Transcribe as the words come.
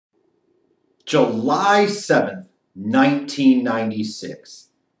July 7th, 1996.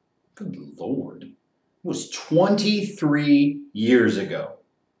 Good Lord. It was 23 years ago.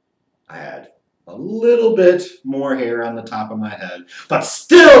 I had a little bit more hair on the top of my head, but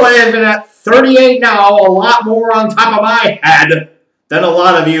still even at 38 now, a lot more on top of my head than a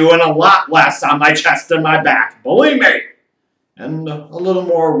lot of you and a lot less on my chest and my back. Believe me. And a little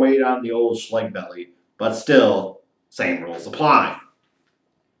more weight on the old schleg belly, but still, same rules apply.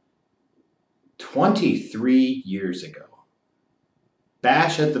 23 years ago,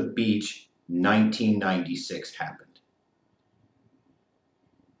 Bash at the Beach 1996 happened.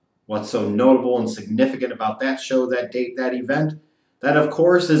 What's so notable and significant about that show, that date, that event? That, of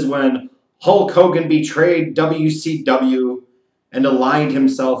course, is when Hulk Hogan betrayed WCW and aligned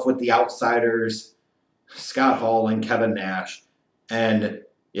himself with the Outsiders, Scott Hall and Kevin Nash, and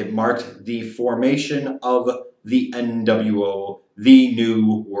it marked the formation of the NWO, the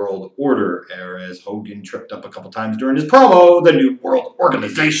New World Order, era, as Hogan tripped up a couple times during his promo, the New World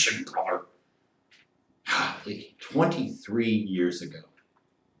Organization, brother. 23 years ago.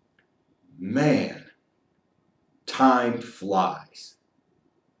 Man, time flies.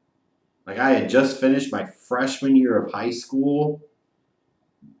 Like, I had just finished my freshman year of high school.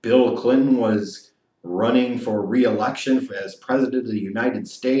 Bill Clinton was running for re-election as President of the United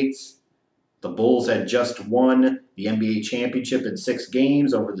States. The Bulls had just won the NBA championship in 6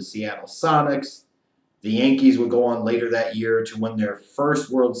 games over the Seattle Sonics. The Yankees would go on later that year to win their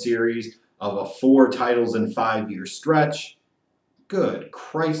first World Series of a 4 titles in 5-year stretch. Good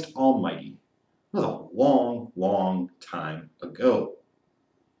Christ almighty. It was a long, long time ago.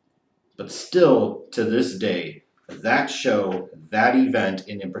 But still, to this day, that show, that event,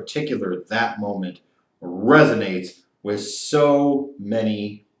 and in particular that moment, resonates with so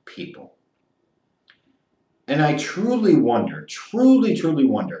many people. And I truly wonder, truly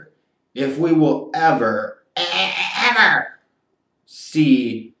wonder, if we will ever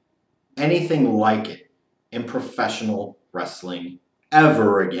see anything like it in professional wrestling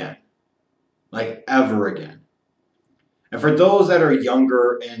ever again. Like, ever again. And for those that are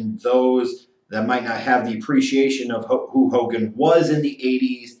younger and those that might not have the appreciation of who Hogan was in the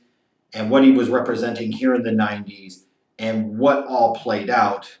 80s and what he was representing here in the 90s and what all played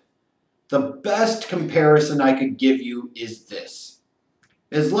out, the best comparison I could give you is this.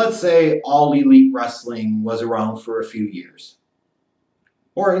 Let's say All Elite Wrestling was around for a few years.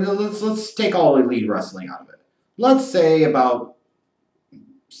 Or let's take All Elite Wrestling out of it. Let's say about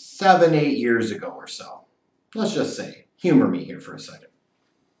 7-8 years ago or so. Let's just say, humor me here for a second.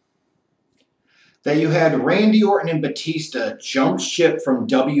 That you had Randy Orton and Batista jump ship from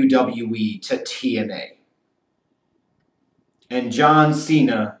WWE to TNA. And John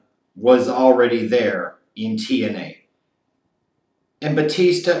Cena was already there in TNA. And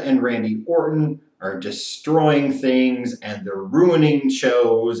Batista and Randy Orton are destroying things, and they're ruining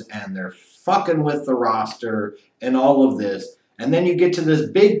shows, and they're fucking with the roster, and all of this. And then you get to this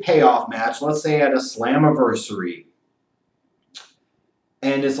big payoff match, let's say at a Slammiversary.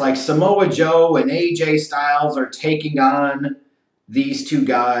 And it's like Samoa Joe and AJ Styles are taking on these two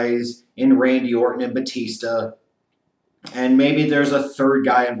guys in Randy Orton and Batista. And maybe there's a third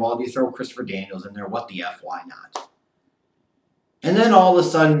guy involved. You throw Christopher Daniels in there. What the F? Why not? And then all of a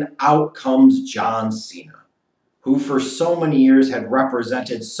sudden, out comes John Cena, who for so many years had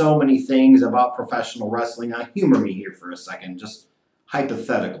represented so many things about professional wrestling. Now, humor me here for a second, just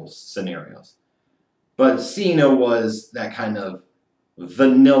hypothetical scenarios. But Cena was that kind of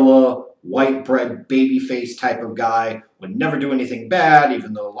vanilla, white bread, babyface type of guy, would never do anything bad,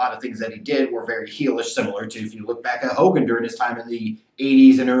 even though a lot of things that he did were very heelish, similar to if you look back at Hogan during his time in the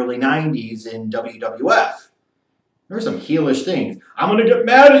 80s and early 90s in WWF. There were some heelish things. I'm going to get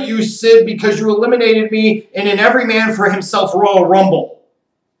mad at you, Sid, because you eliminated me in an every man for himself Royal Rumble.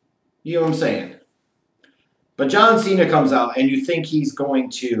 You know what I'm saying? But John Cena comes out, and you think he's going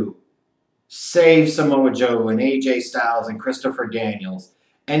to save Samoa Joe and AJ Styles and Christopher Daniels.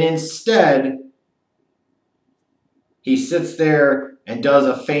 And instead, he sits there and does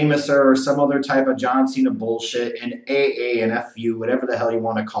a famouser or some other type of John Cena bullshit and AA and FU, whatever the hell you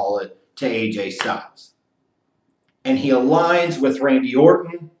want to call it, to AJ Styles. And he aligns with Randy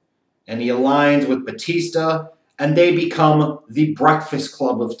Orton, and he aligns with Batista, and they become the Breakfast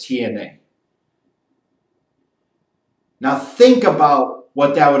Club of TNA. Now think about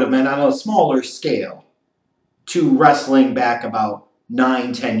what that would have meant on a smaller scale to wrestling back about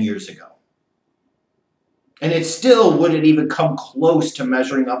 9-10 years ago. And it still wouldn't even come close to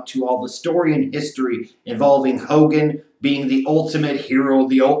measuring up to all the story and history involving Hogan being the ultimate hero,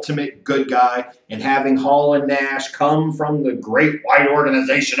 the ultimate good guy, and having Hall and Nash come from the great white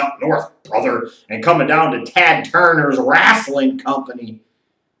organization up north, brother, and coming down to Tad Turner's wrestling company.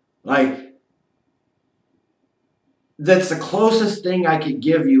 Like, that's the closest thing I could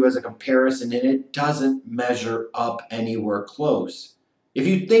give you as a comparison, and it doesn't measure up anywhere close. If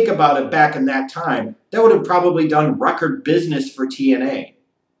you think about it back in that time, that would have probably done record business for TNA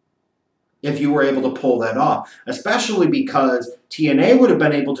if you were able to pull that off, especially because TNA would have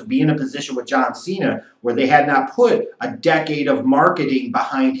been able to be in a position with John Cena where they had not put a decade of marketing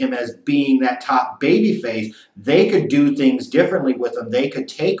behind him as being that top babyface. They could do things differently with him. They could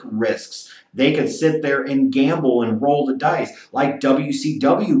take risks. They could sit there and gamble and roll the dice like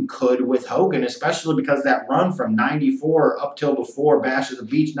WCW could with Hogan, especially because that run from 94 up till before Bash at the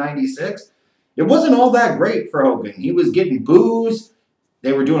Beach 96, it wasn't all that great for Hogan. He was getting boos.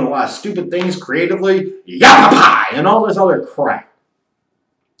 They were doing a lot of stupid things creatively, yappa and all this other crap.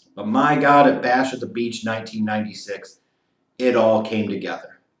 But my God, at Bash at the Beach 1996, it all came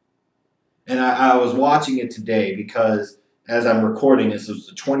together. And I was watching it today because as I'm recording this, it was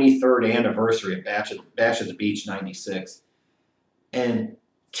the 23rd anniversary of Bash at the Beach 96. And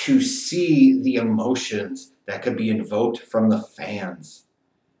to see the emotions that could be invoked from the fans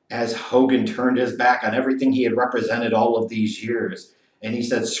as Hogan turned his back on everything he had represented all of these years. And he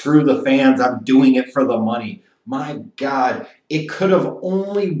said, screw the fans, I'm doing it for the money. My God, it could have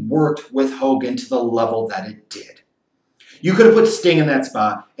only worked with Hogan to the level that it did. You could have put Sting in that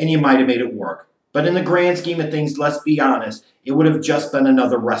spot, and you might have made it work. But in the grand scheme of things, let's be honest, it would have just been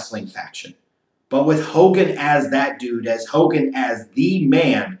another wrestling faction. But with Hogan as that dude, as Hogan as the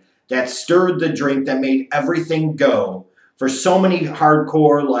man that stirred the drink, that made everything go, for so many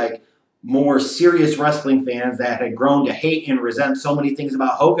hardcore, like, more serious wrestling fans that had grown to hate and resent so many things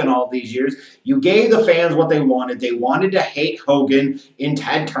about Hogan all these years, you gave the fans what they wanted. They wanted to hate Hogan in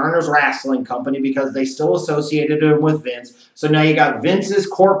Ted Turner's wrestling company because they still associated him with Vince. So now you got Vince's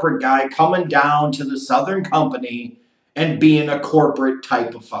corporate guy coming down to the Southern company and being a corporate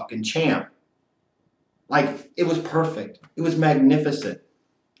type of fucking champ. Like, it was perfect. It was magnificent.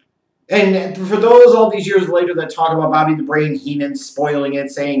 And for those all these years later that talk about Bobby the Brain Heenan spoiling it,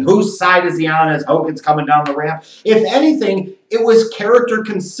 saying whose side is he on as Hogan's coming down the ramp, if anything, it was character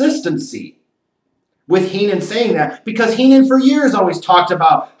consistency with Heenan saying that, because Heenan for years always talked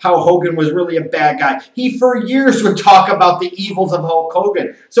about how Hogan was really a bad guy. He for years would talk about the evils of Hulk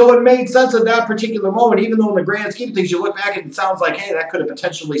Hogan. So it made sense at that particular moment, even though in the grand scheme of things you look back and it sounds like, hey, that could have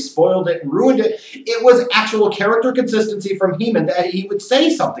potentially spoiled it and ruined it. It was actual character consistency from Heenan that he would say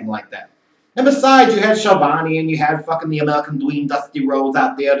something like that. And besides, you had Shabani and you had fucking the American Dwayne Dusty Rhodes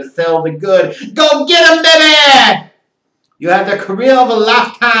out there to sell the good. Go get him, baby! You had the career of a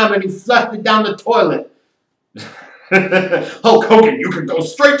lifetime and you flushed it down the toilet. Hulk Hogan, you could go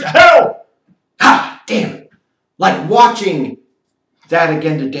straight to hell! Ah, damn it. Like watching that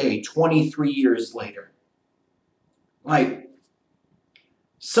again today, 23 years later. Like,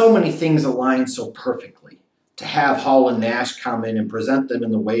 so many things align so perfectly. To have Hall and Nash come in and present them in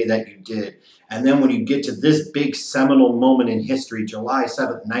the way that you did. And then when you get to this big seminal moment in history, July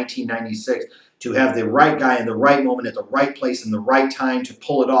 7th, 1996, to have the right guy in the right moment at the right place in the right time to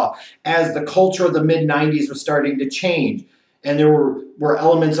pull it off, as the culture of the mid-90s was starting to change. And there were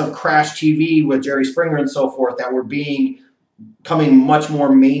elements of Crash TV with Jerry Springer and so forth that were coming much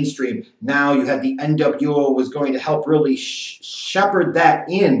more mainstream. Now you had the NWO was going to help really shepherd that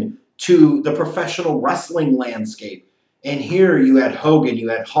in to the professional wrestling landscape. And here you had Hogan, you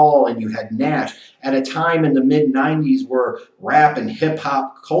had Hall, and you had Nash at a time in the mid-90s where rap and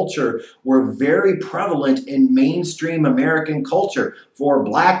hip-hop culture were very prevalent in mainstream American culture for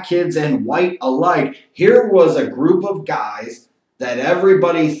black kids and white alike. Here was a group of guys that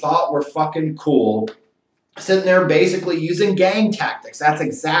everybody thought were fucking cool, sitting there basically using gang tactics. That's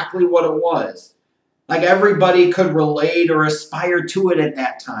exactly what it was. Like everybody could relate or aspire to it at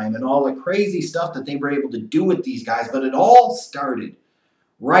that time and all the crazy stuff that they were able to do with these guys. But it all started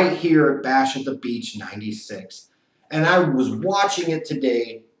right here at Bash at the Beach 96. And I was watching it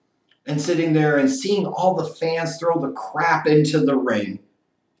today and sitting there and seeing all the fans throw the crap into the ring.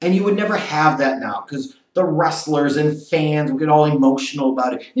 And you would never have that now because the wrestlers and fans would get all emotional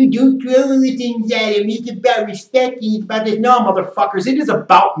about it. You don't throw anything at him. It's about respect. It's about this. No, motherfuckers. It is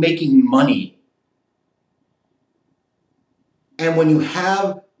about making money. And when you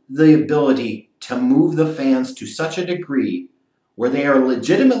have the ability to move the fans to such a degree where they are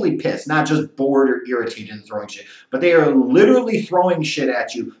legitimately pissed, not just bored or irritated and throwing shit, but they are literally throwing shit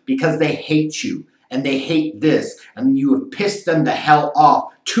at you because they hate you. and they hate this, and you have pissed them the hell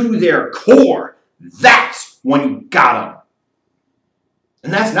off to their core, that's when you got them.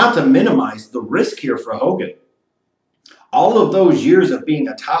 And that's not to minimize the risk here for Hogan. All of those years of being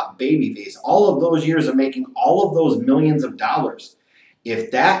a top babyface, all of those years of making all of those millions of dollars,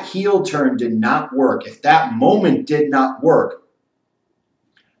 if that heel turn did not work, if that moment did not work,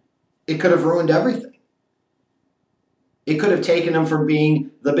 it could have ruined everything. It could have taken him from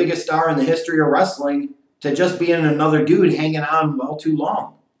being the biggest star in the history of wrestling to just being another dude hanging on well too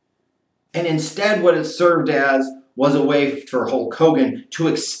long. And instead, what it served as was a way for Hulk Hogan to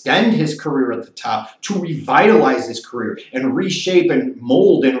extend his career at the top, to revitalize his career, and reshape and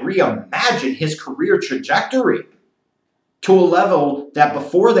mold and reimagine his career trajectory to a level that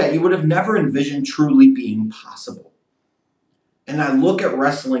before that you would have never envisioned truly being possible. And I look at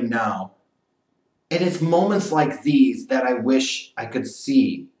wrestling now, and it's moments like these that I wish I could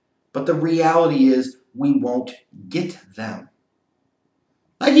see. But the reality is we won't get them.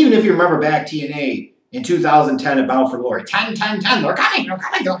 Like even if you remember back TNA in 2010 at Bound for Glory. 10, 10, 10. They're coming, they're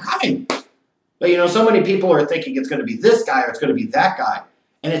coming, they're coming. But you know, so many people are thinking it's going to be this guy or it's going to be that guy.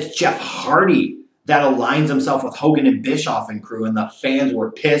 And it's Jeff Hardy that aligns himself with Hogan and Bischoff and crew. And the fans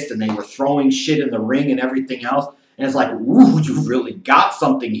were pissed and they were throwing shit in the ring and everything else. And it's like, ooh, you really got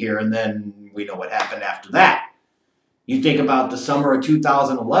something here. And then we know what happened after that. You think about the summer of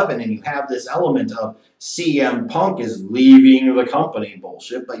 2011 and you have this element of CM Punk is leaving the company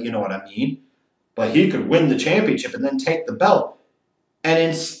bullshit, but you know what I mean. But he could win the championship and then take the belt. And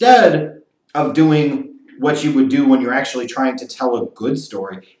instead of doing what you would do when you're actually trying to tell a good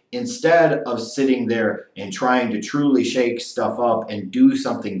story, instead of sitting there and trying to truly shake stuff up and do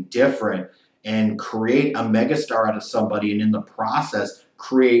something different and create a megastar out of somebody and in the process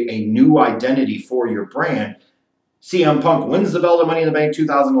create a new identity for your brand, CM Punk wins the belt of Money in the Bank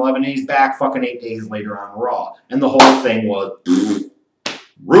 2011 and he's back fucking 8 days later on Raw. And the whole thing was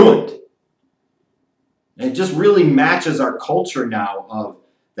ruined. And it just really matches our culture now of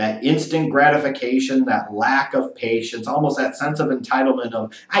that instant gratification, that lack of patience, almost that sense of entitlement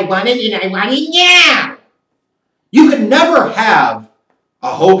of, I want it and I want it now. You could never have a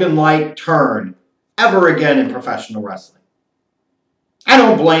Hogan-like turn ever again in professional wrestling. I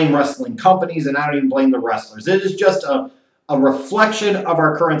don't blame wrestling companies and I don't even blame the wrestlers. It is just a reflection of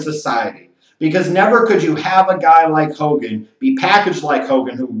our current society. Because never could you have a guy like Hogan, be packaged like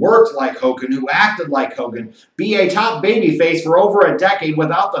Hogan, who worked like Hogan, who acted like Hogan, be a top babyface for over a decade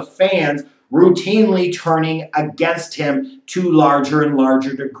without the fans routinely turning against him to larger and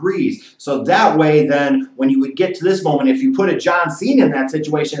larger degrees. So that way then, when you would get to this moment, if you put a John Cena in that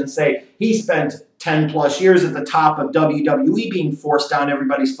situation and say he spent 10 plus years at the top of WWE being forced down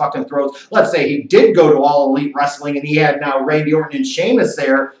everybody's fucking throats, let's say he did go to All Elite Wrestling and he had now Randy Orton and Sheamus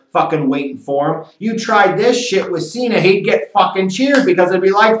there fucking waiting for him. You tried this shit with Cena, he'd get fucking cheered because it'd be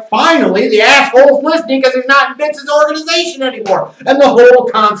like, finally, the asshole's listening because he's not in Vince's organization anymore. And the whole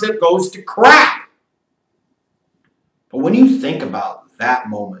concept goes to crap. But when you think about that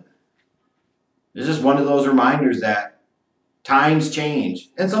moment, this is one of those reminders that times change.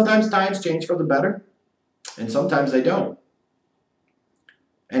 And sometimes times change for the better. And sometimes they don't.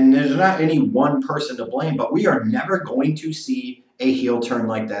 And there's not any one person to blame, but we are never going to see a heel turn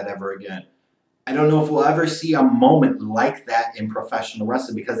like that ever again. I don't know if we'll ever see a moment like that in professional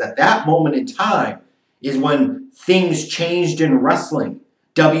wrestling, because at that moment in time is when things changed in wrestling.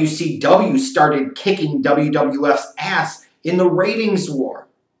 WCW started kicking WWF's ass in the ratings war.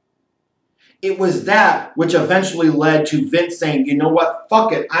 It was that which eventually led to Vince saying, you know what,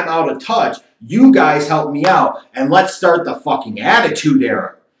 fuck it, I'm out of touch. You guys help me out, and let's start the fucking Attitude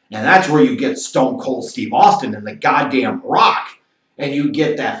Era. And that's where you get Stone Cold Steve Austin and the goddamn Rock. And you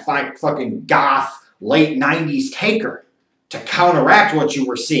get that fucking goth late 90s Taker to counteract what you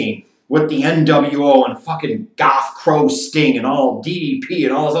were seeing with the NWO and fucking goth Crow Sting and all DDP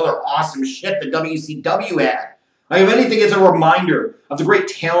and all this other awesome shit that WCW had. Like, if anything, it's a reminder of the great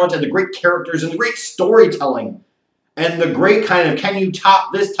talent and the great characters and the great storytelling and the great kind of, can you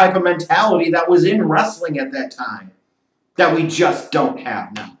top this type of mentality that was in wrestling at that time that we just don't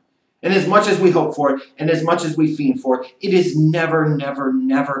have now. And as much as we hope for it, and as much as we fiend for it, it is never, never,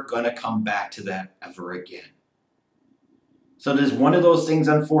 never going to come back to that ever again. So it is one of those things,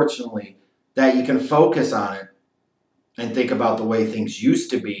 unfortunately, that you can focus on it and think about the way things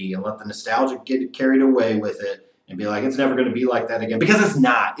used to be and let the nostalgia get carried away with it and be like, it's never going to be like that again. Because it's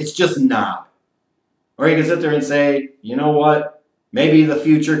not. It's just not. Or you can sit there and say, you know what? Maybe the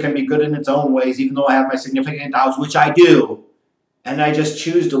future can be good in its own ways, even though I have my significant doubts, which I do. And I just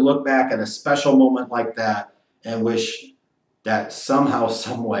choose to look back at a special moment like that and wish that somehow,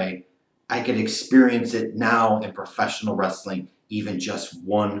 some way, I could experience it now in professional wrestling even just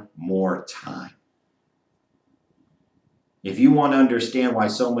one more time. If you want to understand why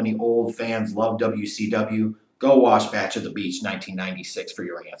so many old fans love WCW, go watch Batch of the Beach 1996 for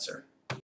your answer.